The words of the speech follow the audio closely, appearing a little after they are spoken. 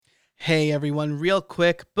Hey everyone, real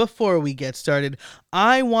quick, before we get started,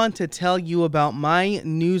 I want to tell you about my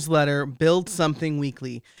newsletter, Build Something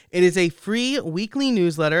Weekly. It is a free weekly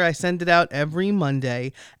newsletter. I send it out every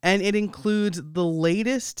Monday, and it includes the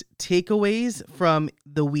latest takeaways from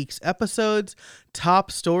the week's episodes,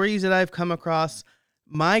 top stories that I've come across,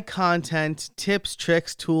 my content, tips,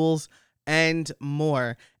 tricks, tools, and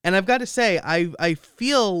more. And I've got to say, I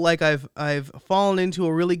feel like I've fallen into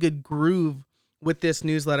a really good groove with this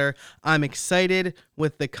newsletter. I'm excited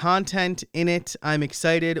with the content in it. I'm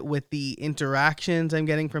excited with the interactions I'm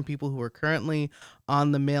getting from people who are currently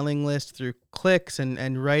on the mailing list through clicks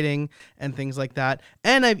and writing and things like that.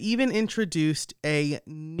 And I've even introduced a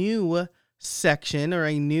new section or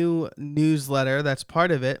a new newsletter that's part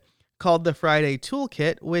of it called the Friday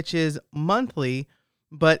Toolkit, which is monthly.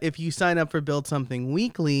 But if you sign up for Build Something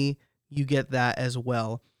Weekly, you get that as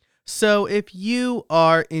well. So if you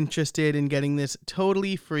are interested in getting this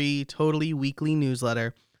totally free, totally weekly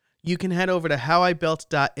newsletter, you can head over to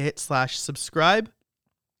howibuilt.it/subscribe.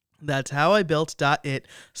 That's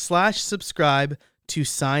howibuilt.it/subscribe to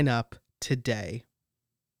sign up today.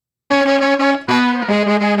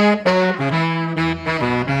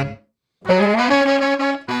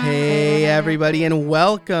 Hey everybody, and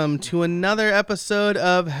welcome to another episode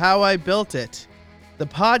of How I Built It, the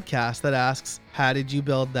podcast that asks, how did you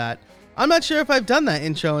build that? I'm not sure if I've done that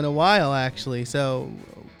intro in a while, actually, so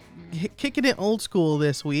kicking it old school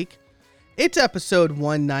this week. It's episode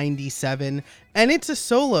 197, and it's a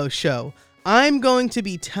solo show. I'm going to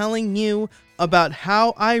be telling you about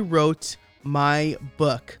how I wrote my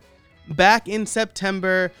book. Back in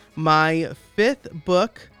September, my fifth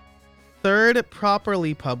book, third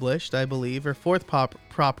properly published, I believe, or fourth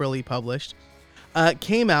properly published,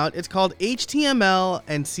 came out. It's called HTML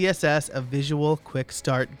and CSS, A Visual Quick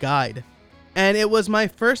Start Guide. And it was my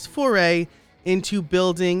first foray into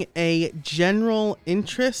building a general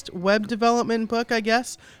interest web development book, I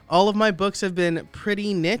guess. All of my books have been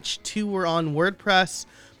pretty niche. 2 were on WordPress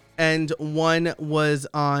and 1 was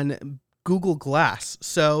on Google Glass.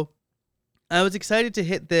 So I was excited to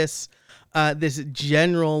hit this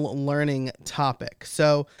general learning topic.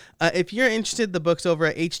 So if you're interested, the book's over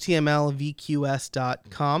at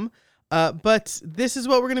htmlvqs.com. But this is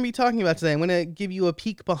what we're going to be talking about today. I'm going to give you a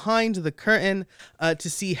peek behind the curtain to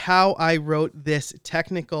see how I wrote this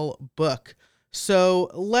technical book.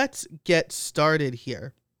 So let's get started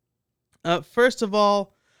here. First of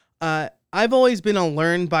all, I've always been a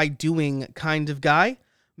learn by doing kind of guy.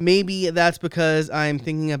 Maybe that's because I'm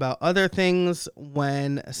thinking about other things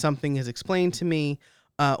when something is explained to me,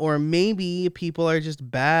 or maybe people are just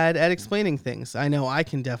bad at explaining things. I know I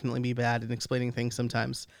can definitely be bad at explaining things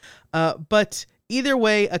sometimes. But either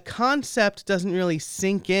way, a concept doesn't really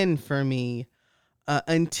sink in for me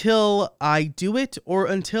until I do it or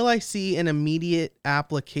until I see an immediate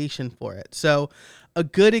application for it. So a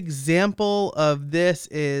good example of this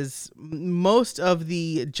is most of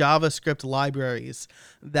the JavaScript libraries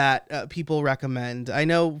that people recommend. I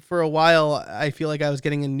know for a while, I feel like I was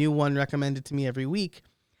getting a new one recommended to me every week.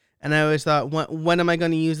 And I always thought, when am I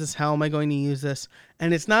going to use this? How am I going to use this?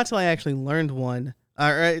 And it's not till I actually learned one,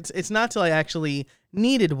 or it's not till I actually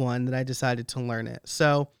needed one that I decided to learn it.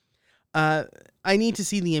 So I need to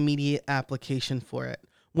see the immediate application for it.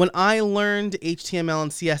 When I learned HTML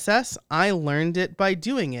and CSS, I learned it by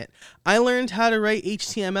doing it. I learned how to write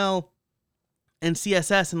HTML and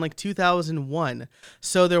CSS in like 2001.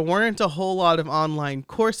 So there weren't a whole lot of online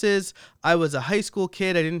courses. I was a high school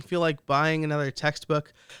kid. I didn't feel like buying another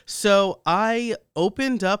textbook. So I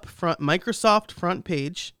opened up Microsoft Front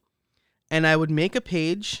Page, and I would make a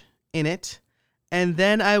page in it, and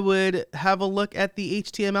then I would have a look at the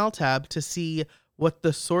HTML tab to see what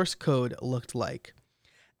the source code looked like.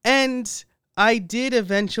 And I did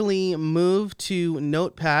eventually move to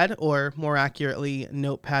Notepad, or more accurately,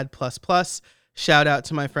 Notepad++. Shout out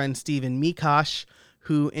to my friend Stephen Mikosh,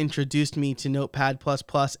 who introduced me to Notepad++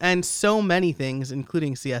 and so many things,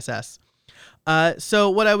 including CSS. So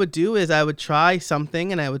what I would do is I would try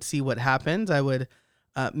something and I would see what happened. I would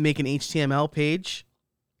make an HTML page,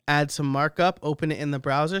 add some markup, open it in the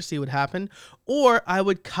browser, see what happened. Or I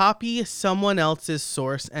would copy someone else's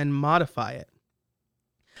source and modify it.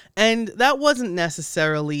 And that wasn't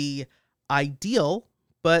necessarily ideal,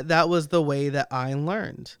 but that was the way that I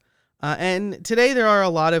learned. And today there are a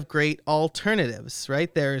lot of great alternatives,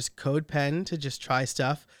 right? There's CodePen to just try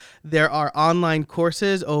stuff. There are online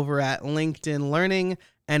courses over at LinkedIn Learning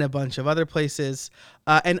and a bunch of other places.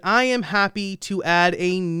 And I am happy to add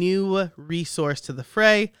a new resource to the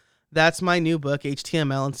fray. That's my new book,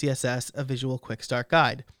 HTML and CSS, A Visual Quick Start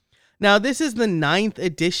Guide. Now, this is the 9th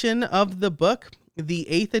edition of the book. The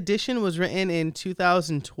 8th edition was written in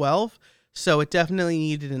 2012, so it definitely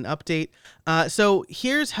needed an update. So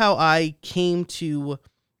here's how I came to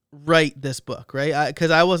write this book, right?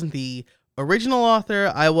 Because I wasn't the original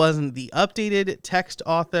author, I wasn't the updated text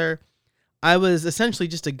author. I was essentially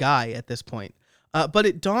just a guy at this point. But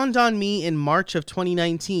it dawned on me in March of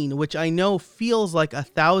 2019, which I know feels like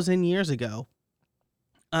 1,000 years ago,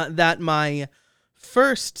 that my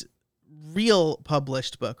first real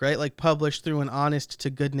published book, right? Like published through an honest to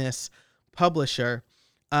goodness publisher.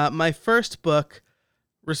 My first book,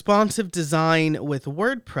 Responsive Design with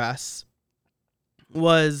WordPress,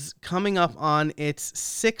 was coming up on its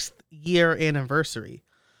 6th year anniversary.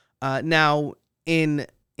 Now, in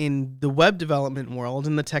the web development world,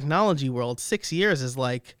 in the technology world, 6 years is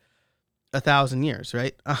like 1,000 years,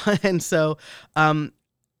 right? And so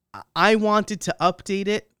I wanted to update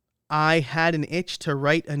it. I had an itch to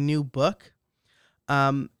write a new book.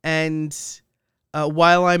 And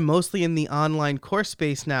while I'm mostly in the online course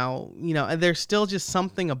space now, there's still just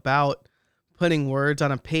something about putting words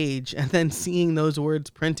on a page and then seeing those words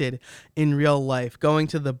printed in real life, going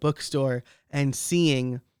to the bookstore and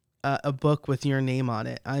seeing a book with your name on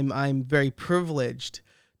it. I'm very privileged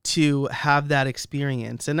to have that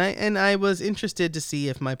experience, and I was interested to see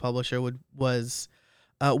if my publisher was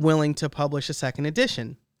willing to publish a second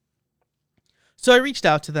edition. So I reached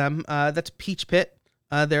out to them. That's Peach Pit.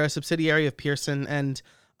 They're a subsidiary of Pearson, and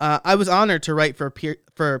I was honored to write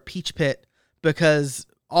for Peach Pit because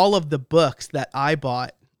all of the books that I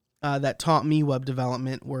bought that taught me web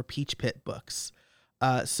development were Peach Pit books.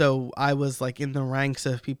 So I was like in the ranks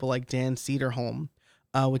of people like Dan Cederholm,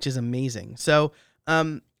 which is amazing. So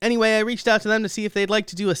anyway, I reached out to them to see if they'd like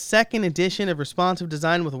to do a second edition of Responsive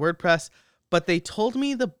Design with WordPress, but they told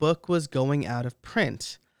me the book was going out of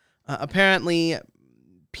print. Apparently,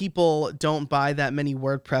 people don't buy that many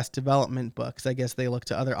WordPress development books. I guess they look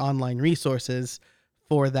to other online resources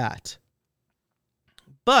for that.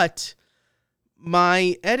 But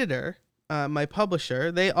my editor, my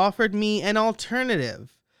publisher, they offered me an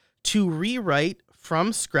alternative to rewrite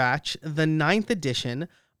from scratch the 9th edition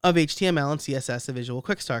of HTML and CSS, a Visual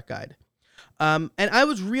Quick Start Guide. And I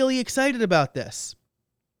was really excited about this.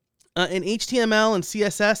 An HTML and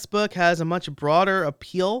CSS book has a much broader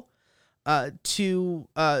appeal to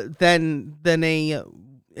than a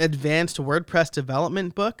advanced WordPress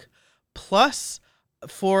development book. Plus,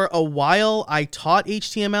 for a while, I taught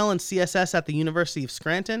HTML and CSS at the University of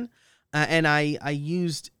Scranton, and I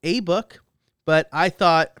used a book, but I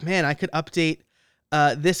thought, man, I could update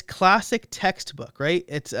this classic textbook, right?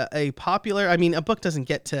 It's a popular, a book doesn't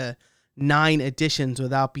get to 9 editions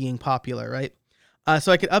without being popular, right?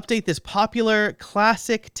 So I could update this popular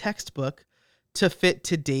classic textbook to fit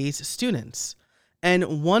today's students.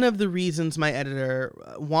 And one of the reasons my editor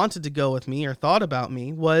wanted to go with me or thought about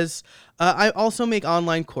me was I also make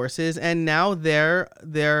online courses, and now their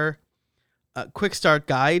quick start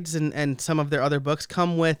guides and some of their other books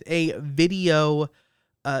come with a video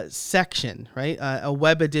section, right? A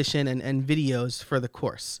web edition and videos for the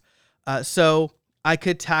course. So I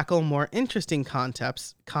could tackle more interesting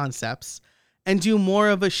concepts and do more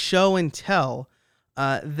of a show and tell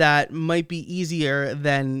that might be easier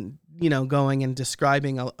than going and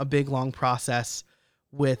describing a big long process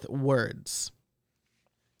with words.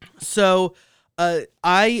 So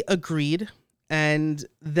I agreed, and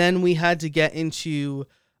then we had to get into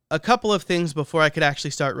a couple of things before I could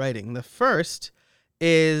actually start writing. The first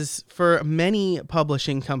is, for many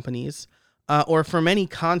publishing companies, or for many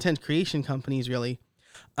content creation companies, really,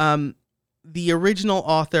 the original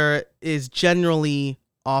author is generally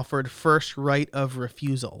offered first right of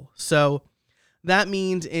refusal. So that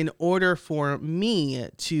means in order for me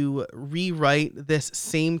to rewrite this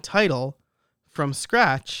same title from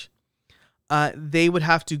scratch, they would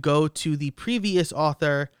have to go to the previous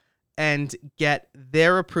author and get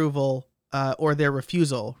their approval or their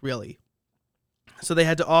refusal, really. So they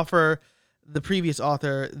had to offer the previous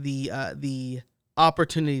author the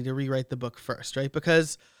opportunity to rewrite the book first, right?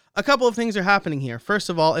 Because a couple of things are happening here. First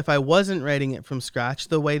of all, if I wasn't writing it from scratch,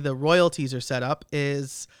 the way the royalties are set up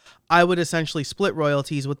is I would essentially split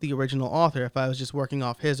royalties with the original author if I was just working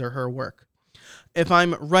off his or her work. If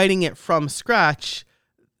I'm writing it from scratch,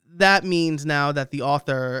 that means now that the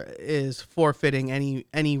author is forfeiting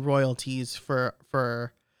any royalties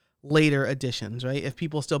for later editions, right? If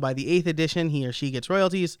people still buy the 8th edition, he or she gets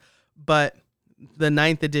royalties, but the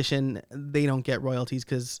 9th edition, they don't get royalties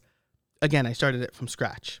because, again, I started it from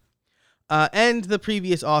scratch. And the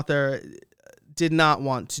previous author did not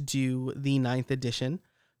want to do the 9th edition.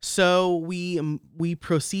 So we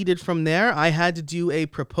proceeded from there. I had to do a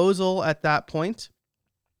proposal at that point.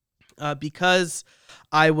 Because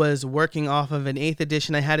I was working off of an 8th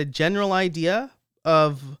edition, I had a general idea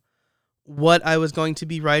of what I was going to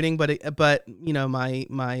be writing, but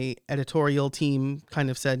my editorial team kind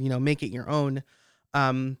of said, make it your own.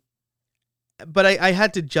 But I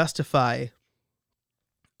had to justify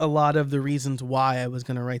a lot of the reasons why I was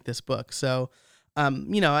going to write this book. So,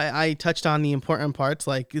 I touched on the important parts,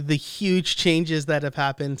 like the huge changes that have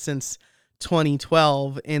happened since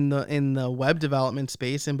 2012 in the web development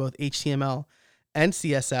space in both HTML and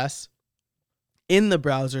CSS. In the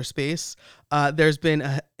browser space, there's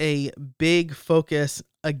been a big focus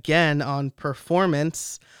again on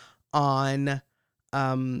performance, on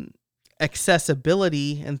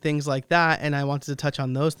accessibility and things like that. And I wanted to touch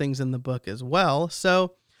on those things in the book as well.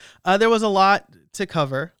 So there was a lot to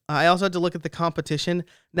cover. I also had to look at the competition.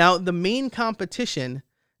 Now, the main competition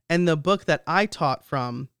and the book that I taught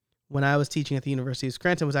from when I was teaching at the University of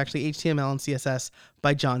Scranton was actually HTML and CSS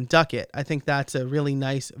by John Duckett. I think that's a really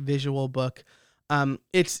nice visual book.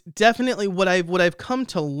 It's definitely what I've come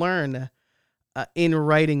to learn in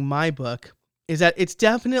writing my book is that it's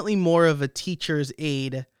definitely more of a teacher's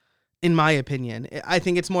aid, in my opinion. I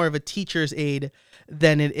think it's more of a teacher's aid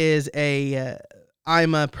than it is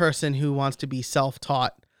I'm a person who wants to be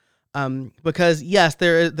self-taught. Because yes,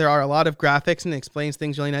 there are a lot of graphics and it explains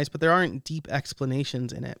things really nice, but there aren't deep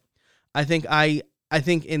explanations in it. I think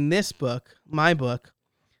in this book, my book,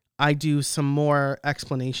 I do some more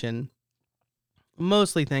explanation,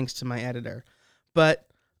 mostly thanks to my editor. But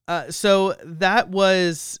so that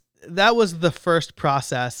was the first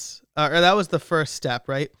process, or that was the first step,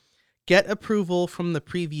 right? Get approval from the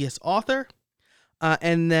previous author,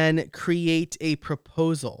 and then create a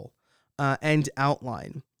proposal and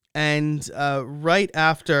outline. And right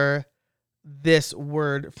after this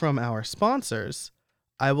word from our sponsors,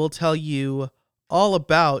 I will tell you all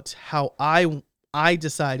about how I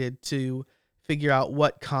decided to figure out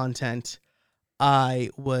what content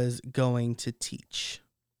I was going to teach.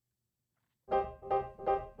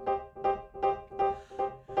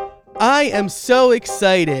 I am so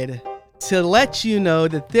excited to let you know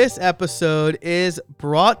that this episode is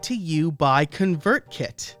brought to you by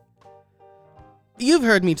ConvertKit. You've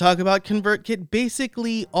heard me talk about ConvertKit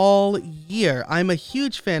basically all year. I'm a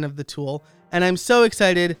huge fan of the tool, and I'm so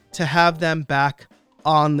excited to have them back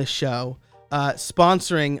on the show,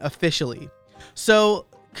 sponsoring officially. So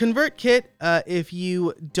ConvertKit, if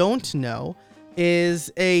you don't know,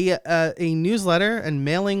 is a newsletter and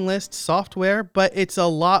mailing list software, but it's a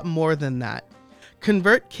lot more than that.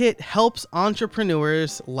 ConvertKit helps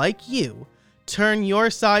entrepreneurs like you turn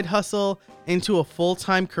your side hustle into a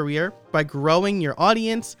full-time career by growing your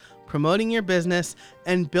audience, promoting your business,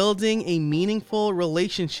 and building a meaningful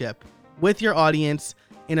relationship with your audience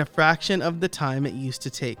in a fraction of the time it used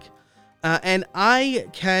to take. And I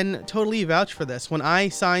can totally vouch for this. When I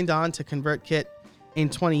signed on to ConvertKit in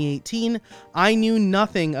 2018, I knew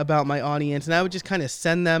nothing about my audience, and I would just kind of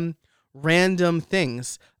send them random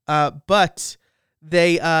things. But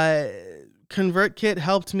ConvertKit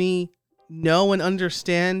helped me know and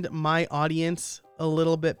understand my audience a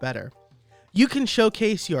little bit better. You can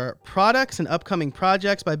showcase your products and upcoming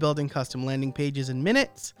projects by building custom landing pages in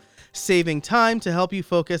minutes, saving time to help you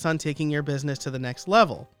focus on taking your business to the next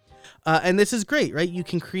level. And this is great, right? You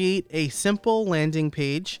can create a simple landing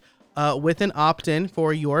page with an opt-in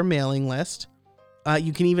for your mailing list.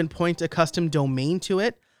 You can even point a custom domain to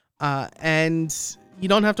it, and you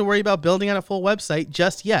don't have to worry about building out a full website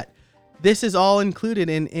just yet. This is all included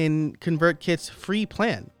in ConvertKit's free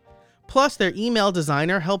plan. Plus, their email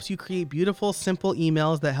designer helps you create beautiful, simple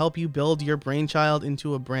emails that help you build your brainchild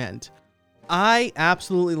into a brand. I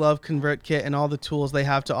absolutely love ConvertKit and all the tools they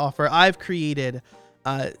have to offer. I've created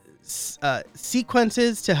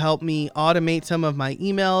sequences to help me automate some of my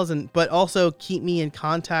emails, but also keep me in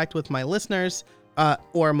contact with my listeners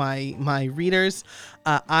or my readers.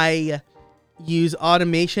 I use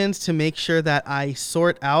automations to make sure that I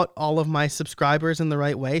sort out all of my subscribers in the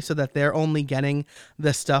right way so that they're only getting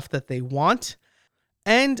the stuff that they want.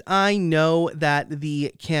 And I know that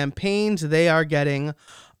the campaigns they are getting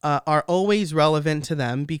are always relevant to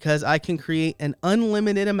them because I can create an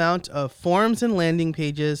unlimited amount of forms and landing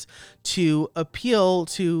pages to appeal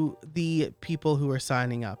to the people who are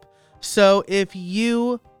signing up. So if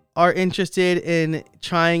you are interested in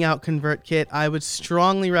trying out ConvertKit, I would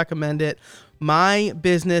strongly recommend it. My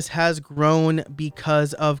business has grown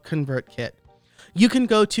because of ConvertKit. You can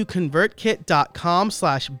go to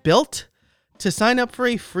convertkit.com/built to sign up for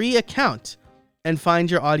a free account and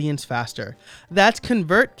find your audience faster. That's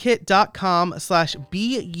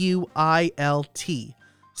convertkit.com/BUILT.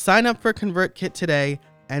 Sign up for ConvertKit today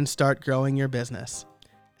and start growing your business.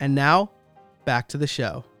 And now, back to the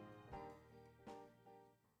show.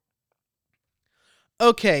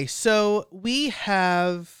 Okay, so we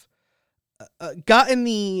have gotten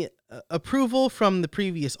the approval from the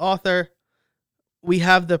previous author. We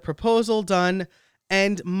have the proposal done.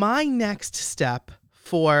 And my next step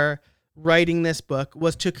for writing this book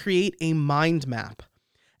was to create a mind map.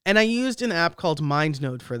 And I used an app called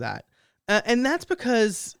MindNode for that. And that's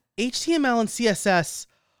because HTML and CSS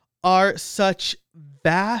are such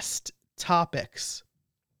vast topics.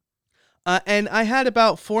 And I had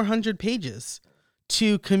about 400 pages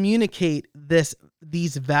to communicate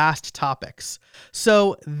these vast topics.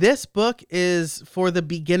 So this book is for the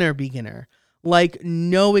beginner, like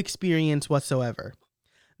no experience whatsoever.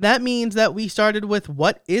 That means that we started with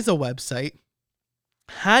what is a website?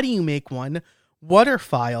 How do you make one? What are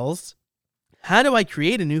files? How do I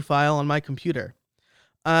create a new file on my computer?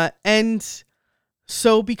 And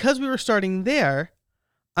so because we were starting there,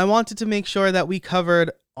 I wanted to make sure that we covered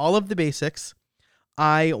all of the basics.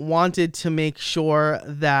 I wanted to make sure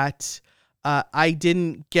that I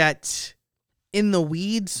didn't get in the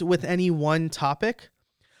weeds with any one topic.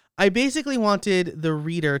 I basically wanted the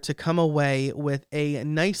reader to come away with a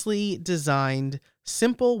nicely designed,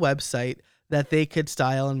 simple website that they could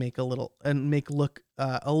style and make look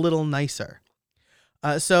a little nicer.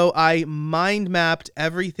 So I mind mapped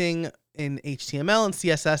everything in HTML and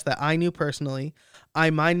CSS that I knew personally. I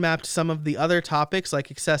mind mapped some of the other topics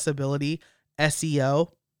like accessibility,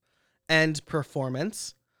 SEO, and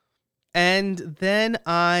performance. And then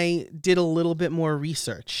I did a little bit more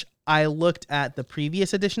research. I looked at the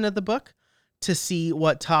previous edition of the book to see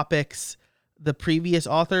what topics the previous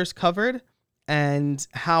authors covered and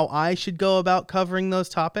how I should go about covering those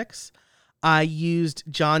topics. I used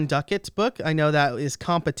John Duckett's book. I know that is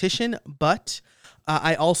competition, but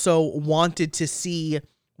I also wanted to see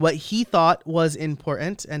what he thought was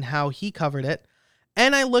important and how he covered it.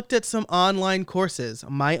 And I looked at some online courses,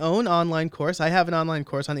 my own online course. I have an online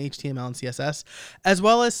course on HTML and CSS, as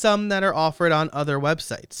well as some that are offered on other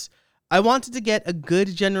websites. I wanted to get a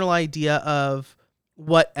good general idea of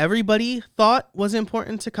what everybody thought was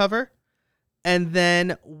important to cover, and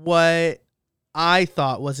then what I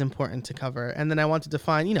thought was important to cover. And then I wanted to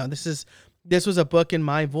find, this was a book in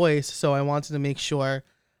my voice, so I wanted to make sure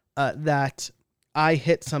that I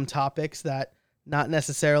hit some topics that not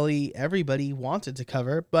necessarily everybody wanted to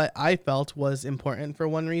cover, but I felt was important for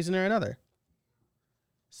one reason or another.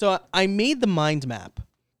 So I made the mind map.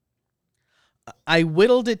 I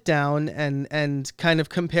whittled it down and kind of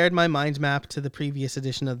compared my mind map to the previous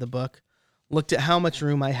edition of the book, looked at how much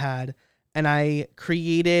room I had, and I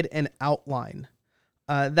created an outline.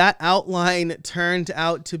 That outline turned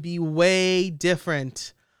out to be way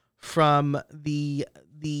different from the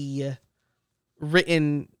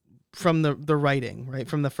written from the writing, right?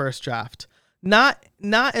 From the first draft. Not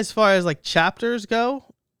as far as like chapters go.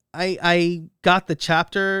 I got the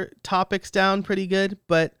chapter topics down pretty good,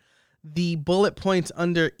 but the bullet points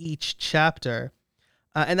under each chapter,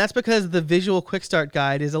 and that's because the visual quick start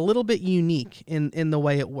guide is a little bit unique in the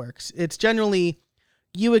way it works. It's generally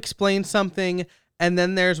you explain something, and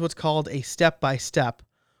then there's what's called a step-by-step,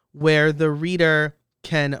 where the reader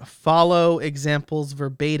can follow examples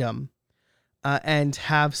verbatim and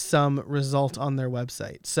have some result on their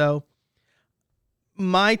website. So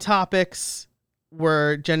my topics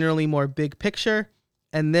were generally more big picture,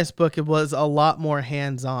 and this book, it was a lot more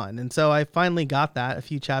hands-on. And so I finally got that a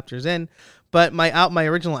few chapters in, but my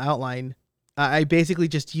original outline, I basically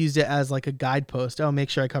just used it as like a guidepost. Oh, make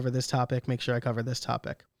sure I cover this topic, make sure I cover this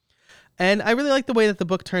topic. And I really like the way that the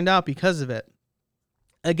book turned out because of it.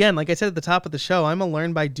 Again, like I said at the top of the show, I'm a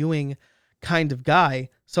learn by doing kind of guy.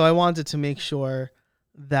 So I wanted to make sure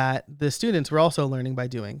that the students were also learning by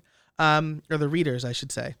doing, or the readers, I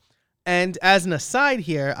should say. And as an aside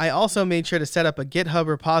here, I also made sure to set up a GitHub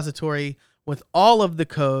repository with all of the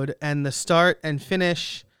code and the start and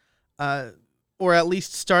finish, or at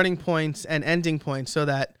least starting points and ending points, so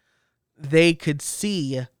that they could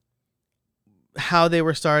see how they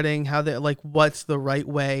were starting, how they what's the right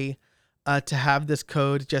way to have this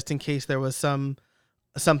code, just in case there was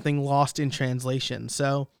something lost in translation.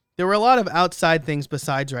 So there were a lot of outside things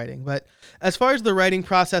besides writing. But as far as the writing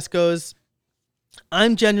process goes,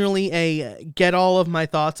 I'm generally a get all of my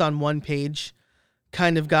thoughts on one page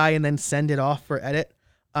kind of guy and then send it off for edit.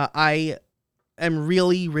 I am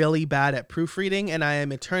really, really bad at proofreading, and I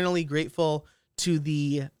am eternally grateful to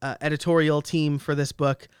the editorial team for this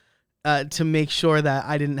book to make sure that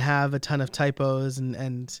I didn't have a ton of typos,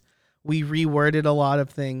 and we reworded a lot of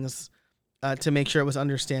things to make sure it was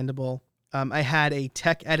understandable. I had a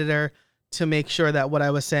tech editor to make sure that what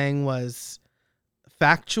I was saying was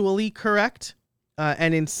factually correct.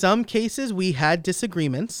 And in some cases, we had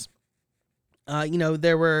disagreements.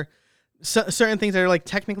 There were certain things that are like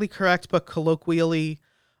technically correct, but colloquially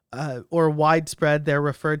or widespread, they're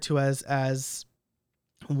referred to as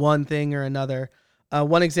one thing or another.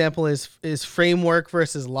 One example is framework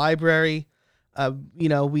versus library.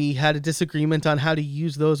 We had a disagreement on how to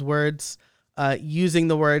use those words, using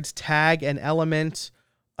the words tag and element,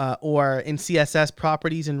 or in CSS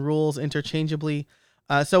properties and rules interchangeably.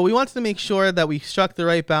 So we wanted to make sure that we struck the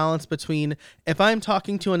right balance between, if I'm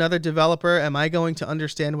talking to another developer, am I going to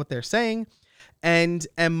understand what they're saying? And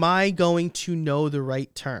am I going to know the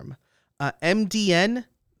right term? MDN,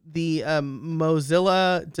 the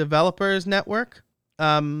Mozilla Developers Network,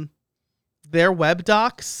 their web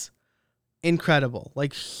docs, incredible,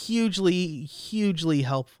 like hugely, hugely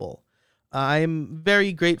helpful. I'm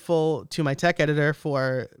very grateful to my tech editor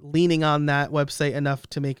for leaning on that website enough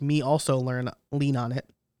to make me also lean on it.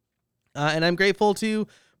 And I'm grateful to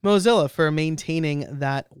Mozilla for maintaining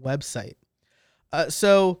that website.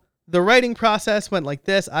 So the writing process went like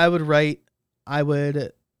this. I would read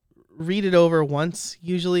it over once,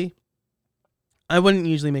 usually. I wouldn't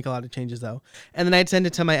usually make a lot of changes though. And then I'd send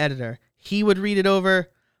it to my editor. He would read it over,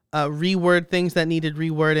 reword things that needed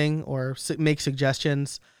rewording or make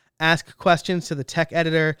suggestions, ask questions to the tech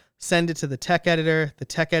editor, send it to the tech editor. The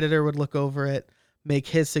tech editor would look over it, make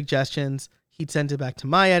his suggestions. He'd send it back to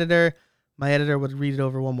my editor. My editor would read it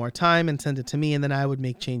over one more time and send it to me, and then I would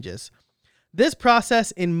make changes. This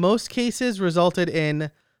process, in most cases, resulted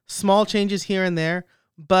in small changes here and there,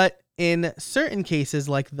 but in certain cases,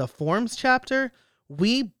 like the forms chapter,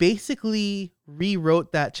 we basically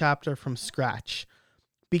rewrote that chapter from scratch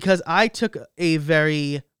because I took a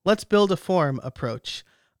very let's build a form approach.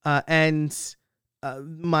 And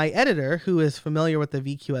my editor, who is familiar with the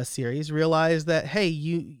VQS series, realized that,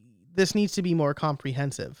 hey, this needs to be more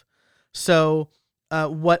comprehensive. So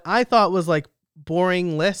what I thought was like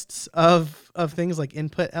boring lists of things like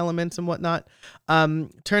input elements and whatnot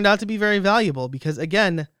turned out to be very valuable because,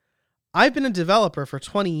 again, I've been a developer for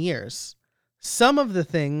 20 years. Some of the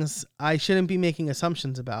things I shouldn't be making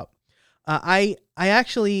assumptions about. I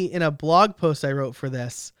actually, in a blog post I wrote for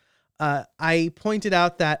this, I pointed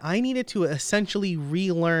out that I needed to essentially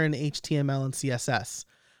relearn HTML and CSS.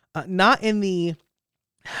 Not in the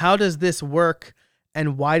how does this work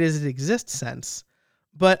and why does it exist sense,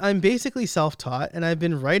 but I'm basically self-taught and I've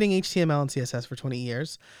been writing HTML and CSS for 20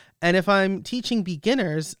 years. And if I'm teaching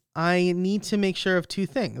beginners, I need to make sure of two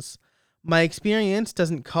things. My experience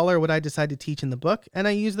doesn't color what I decide to teach in the book, and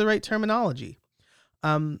I use the right terminology.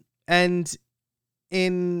 And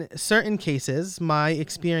in certain cases, my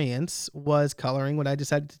experience was coloring what I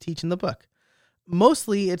decided to teach in the book.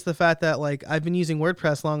 Mostly it's the fact that like I've been using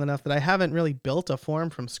WordPress long enough that I haven't really built a form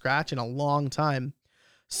from scratch in a long time.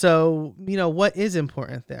 So, what is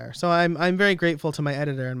important there? So I'm very grateful to my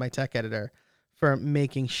editor and my tech editor for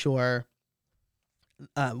making sure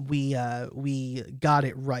we got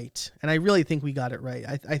it right. And I really think we got it right.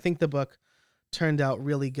 I think the book turned out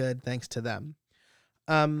really good thanks to them.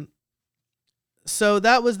 So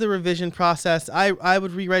that was the revision process. I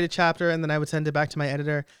would rewrite a chapter and then I would send it back to my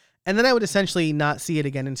editor. And then I would essentially not see it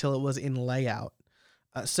again until it was in layout.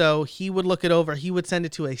 So he would look it over. He would send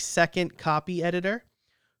it to a second copy editor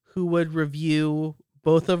who would review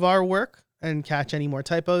both of our work and catch any more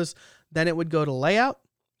typos. Then it would go to layout.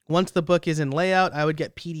 Once the book is in layout, I would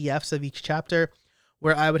get PDFs of each chapter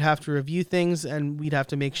where I would have to review things and we'd have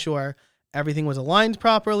to make sure everything was aligned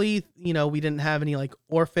properly. We didn't have any like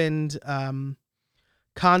orphaned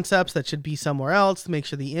concepts that should be somewhere else to make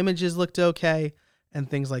sure the images looked okay and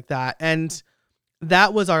things like that. And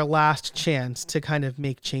that was our last chance to kind of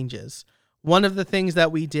make changes. One of the things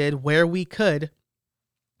that we did where we could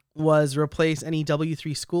was replace any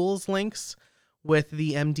W3 Schools links with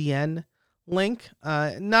the MDN link.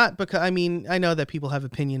 Not because, I know that people have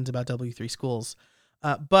opinions about W3 Schools,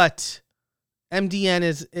 but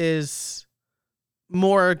MDN is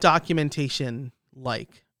more documentation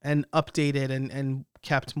like and updated and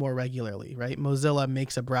kept more regularly, right? Mozilla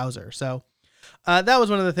makes a browser. So that was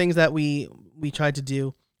one of the things that we tried to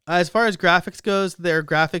do. As far as graphics goes, their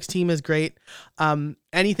graphics team is great.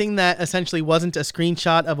 Anything that essentially wasn't a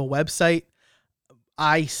screenshot of a website,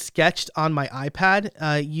 I sketched on my iPad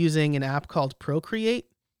using an app called Procreate.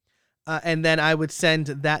 And then I would send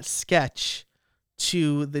that sketch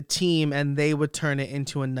to the team and they would turn it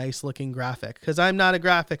into a nice looking graphic because I'm not a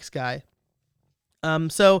graphics guy.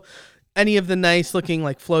 So any of the nice looking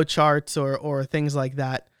like flow charts or things like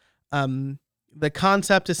that, the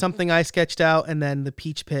concept is something I sketched out and then the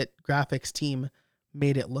Peach Pit graphics team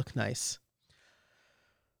made it look nice.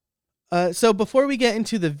 So before we get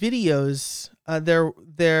into the videos,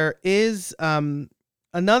 there is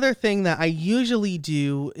another thing that I usually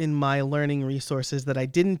do in my learning resources that I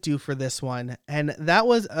didn't do for this one, and that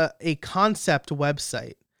was a concept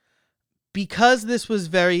website. Because this was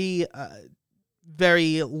very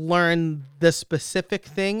learn the specific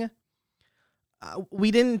thing,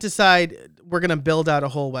 we didn't decide we're going to build out a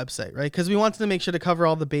whole website, right? Because we wanted to make sure to cover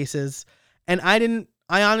all the bases. And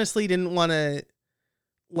I honestly didn't want to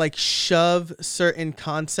like shove certain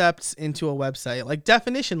concepts into a website, like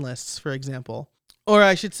definition lists, for example, or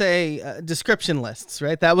I should say description lists,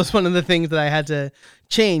 right? That was one of the things that I had to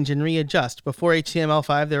change and readjust. Before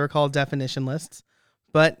HTML5, they were called definition lists,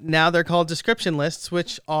 but now they're called description lists,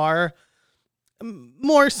 which are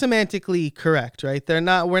more semantically correct, right?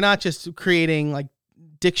 We're not just creating like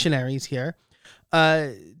dictionaries here.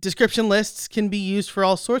 Description lists can be used for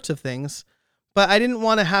all sorts of things, but I didn't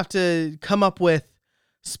want to have to come up with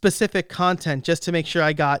specific content just to make sure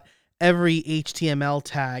I got every HTML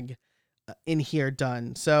tag in here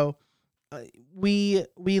done. So we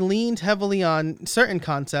leaned heavily on certain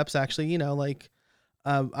concepts, actually, like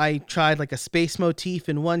I tried like a space motif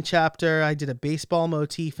in one chapter. I did a baseball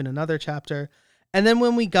motif in another chapter. And then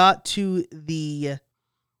when we got to the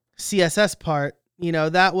CSS part,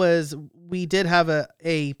 we did have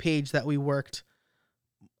a page that we worked,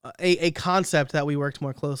 a concept that we worked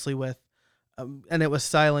more closely with. And it was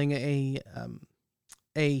styling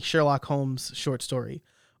a Sherlock Holmes short story.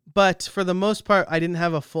 But for the most part, I didn't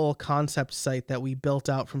have a full concept site that we built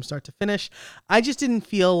out from start to finish. I just didn't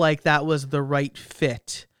feel like that was the right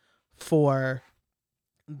fit for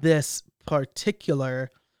this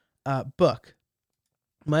particular book.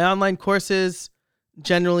 My online courses,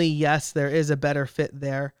 generally, yes, there is a better fit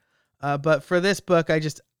there. But for this book, I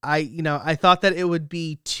thought that it would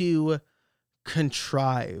be too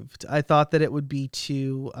contrived. I thought that it would be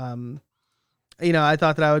too, I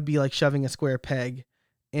thought that I would be like shoving a square peg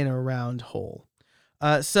in a round hole.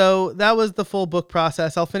 So that was the full book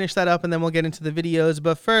process. I'll finish that up and then we'll get into the videos.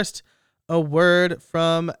 But first, a word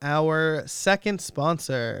from our second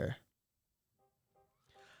sponsor.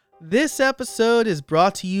 This episode is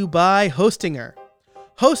brought to you by Hostinger.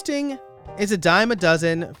 Hosting is a dime a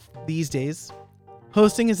dozen these days.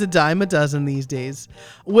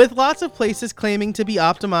 With lots of places claiming to be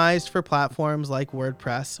optimized for platforms like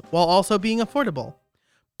WordPress while also being affordable.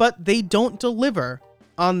 But they don't deliver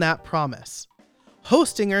on that promise.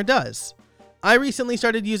 Hostinger does. I recently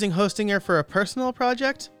started using Hostinger for a personal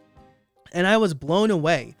project, and I was blown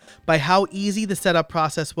away by how easy the setup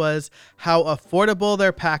process was, how affordable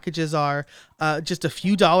their packages are, just a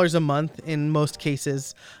few dollars a month in most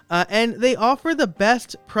cases, and they offer the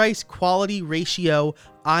best price-quality ratio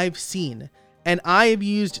I've seen, and I have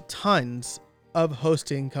used tons of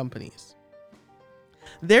hosting companies.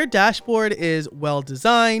 Their dashboard is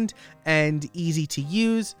well-designed and easy to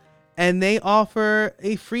use, and they offer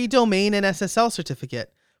a free domain and SSL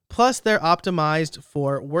certificate, plus they're optimized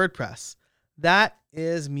for WordPress. That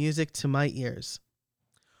is music to my ears.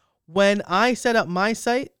 When I set up my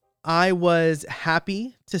site, I was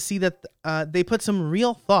happy to see that they put some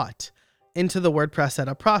real thought into the WordPress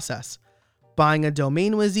setup process. Buying a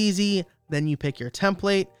domain was easy, then you pick your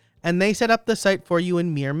template, and they set up the site for you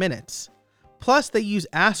in mere minutes. Plus, they use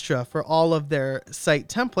Astra for all of their site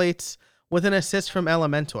templates with an assist from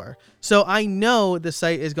Elementor, so I know the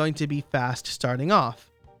site is going to be fast starting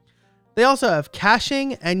off. They also have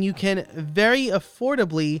caching, and you can very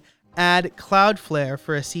affordably add Cloudflare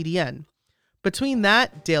for a CDN. Between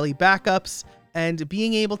that, daily backups, and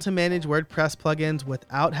being able to manage WordPress plugins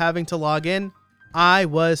without having to log in, I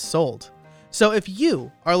was sold. So if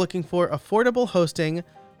you are looking for affordable hosting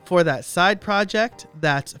for that side project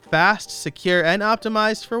that's fast, secure, and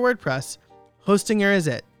optimized for WordPress, Hostinger is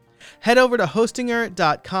it. Head over to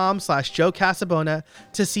hostinger.com/Joe Casabona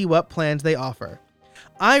to see what plans they offer.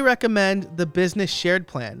 I recommend the business shared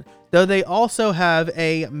plan, though they also have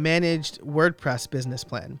a managed WordPress business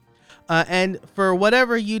plan. And for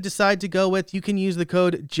whatever you decide to go with, you can use the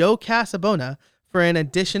code Joe Casabona for an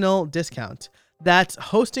additional discount. That's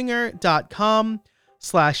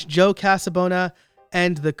hostinger.com/Joe Casabona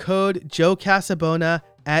and the code Joe Casabona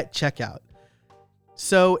at checkout.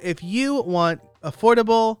 So if you want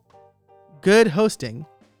affordable, good hosting,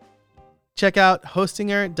 check out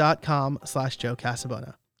hostinger.com/Joe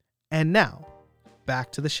Casabona. And now,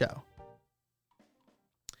 back to the show.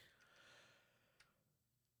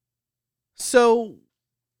 So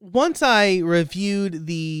once I reviewed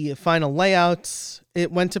the final layouts, it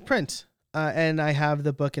went to print. And I have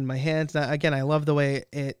the book in my hands. Now, again, I love the way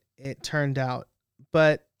it turned out.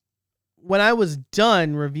 But when I was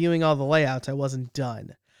done reviewing all the layouts, I wasn't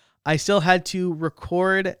done. I still had to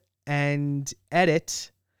record and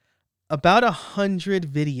edit about 100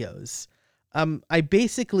 videos. I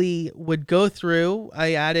basically would go through,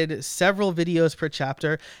 I added several videos per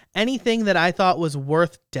chapter, anything that I thought was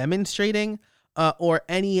worth demonstrating, or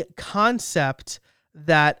any concept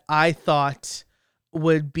that I thought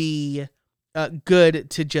would be good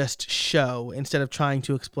to just show instead of trying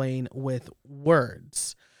to explain with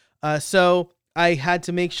words. So I had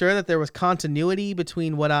to make sure that there was continuity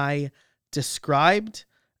between what I described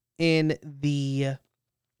in the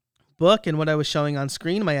book and what I was showing on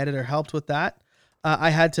screen. My editor helped with that. I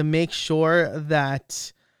had to make sure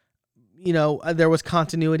that, there was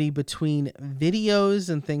continuity between videos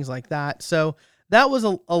and things like that. So that was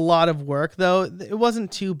a lot of work, though. It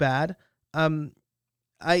wasn't too bad.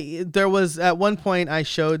 There was at one point I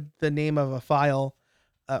showed the name of a file,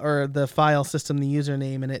 or the file system, the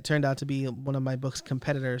username, and it turned out to be one of my book's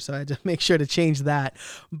competitors. So I had to make sure to change that.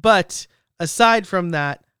 But aside from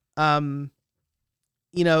that, the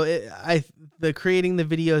creating the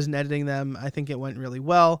videos and editing them, I think it went really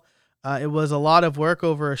well. It was a lot of work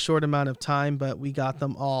over a short amount of time, but we got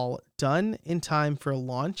them all done in time for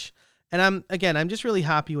launch. And I'm just really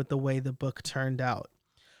happy with the way the book turned out.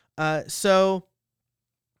 So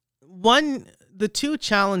the two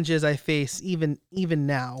challenges I face even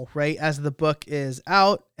now, right, as the book is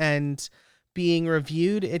out and being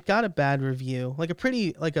reviewed, it got a bad review, like a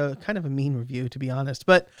kind of a mean review, to be honest.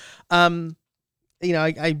 But I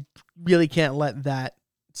really can't let that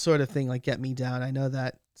sort of thing get me down. I know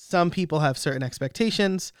that some people have certain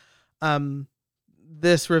expectations.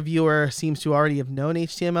 This reviewer seems to already have known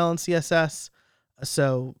HTML and CSS.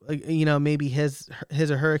 So, maybe his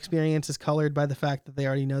or her experience is colored by the fact that they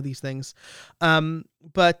already know these things.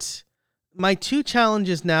 But my two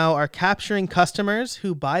challenges now are capturing customers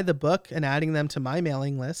who buy the book and adding them to my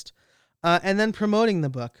mailing list, and then promoting the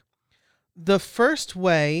book. The first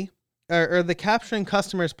way, or the capturing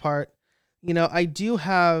customers part, I do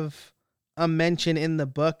have a mention in the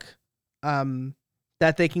book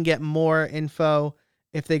that they can get more info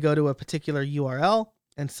if they go to a particular URL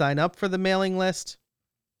and sign up for the mailing list.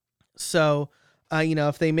 So,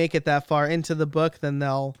 if they make it that far into the book, then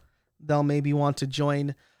they'll maybe want to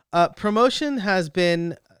join. Promotion has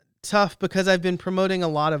been tough because I've been promoting a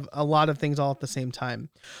lot of things all at the same time.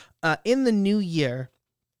 In the new year,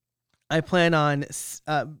 I plan on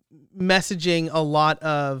messaging a lot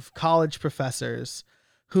of college professors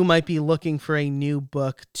who might be looking for a new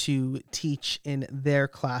book to teach in their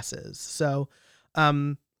classes. So,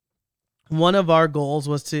 one of our goals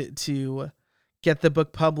was to get the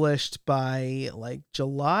book published by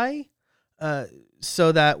July,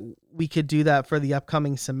 so that we could do that for the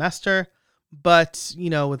upcoming semester. But,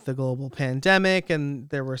 with the global pandemic, and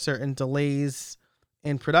there were certain delays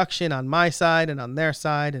in production on my side and on their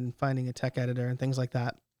side, and finding a tech editor and things like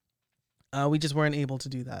that, we just weren't able to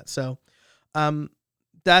do that. So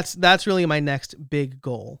that's really my next big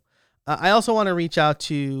goal. I also want to reach out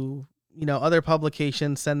to other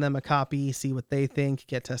publications, send them a copy, see what they think,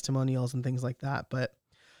 get testimonials and things like that. But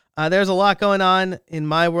there's a lot going on in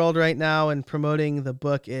my world right now, and promoting the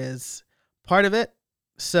book is part of it.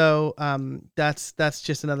 So that's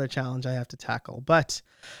just another challenge I have to tackle. But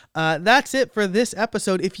that's it for this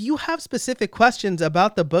episode. If you have specific questions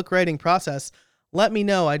about the book writing process, let me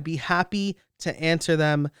know. I'd be happy to answer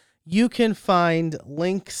them. You can find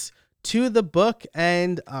links to the book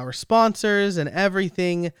and our sponsors and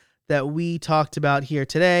everything that we talked about here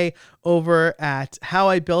today over at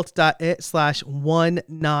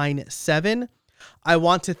howibuilt.it/197. I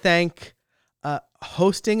want to thank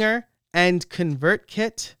Hostinger and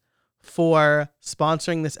ConvertKit for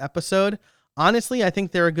sponsoring this episode. Honestly, I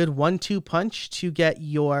think they're a good 1-2 punch to get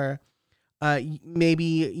your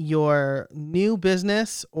maybe your new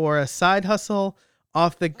business or a side hustle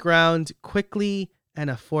off the ground quickly and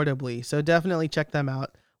affordably. So definitely check them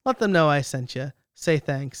out. Let them know I sent you. Say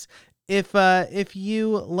thanks. If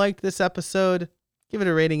you liked this episode, give it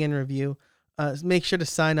a rating and review. Make sure to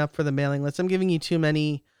sign up for the mailing list. I'm giving you too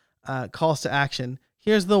many calls to action.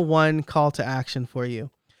 Here's the one call to action for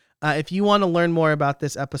you. If you want to learn more about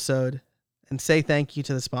this episode and say thank you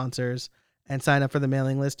to the sponsors and sign up for the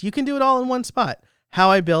mailing list, you can do it all in one spot.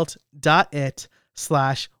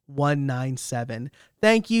 howibuilt.it/197.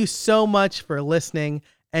 Thank you so much for listening.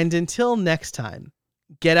 And until next time,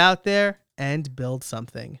 get out there and build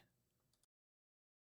something.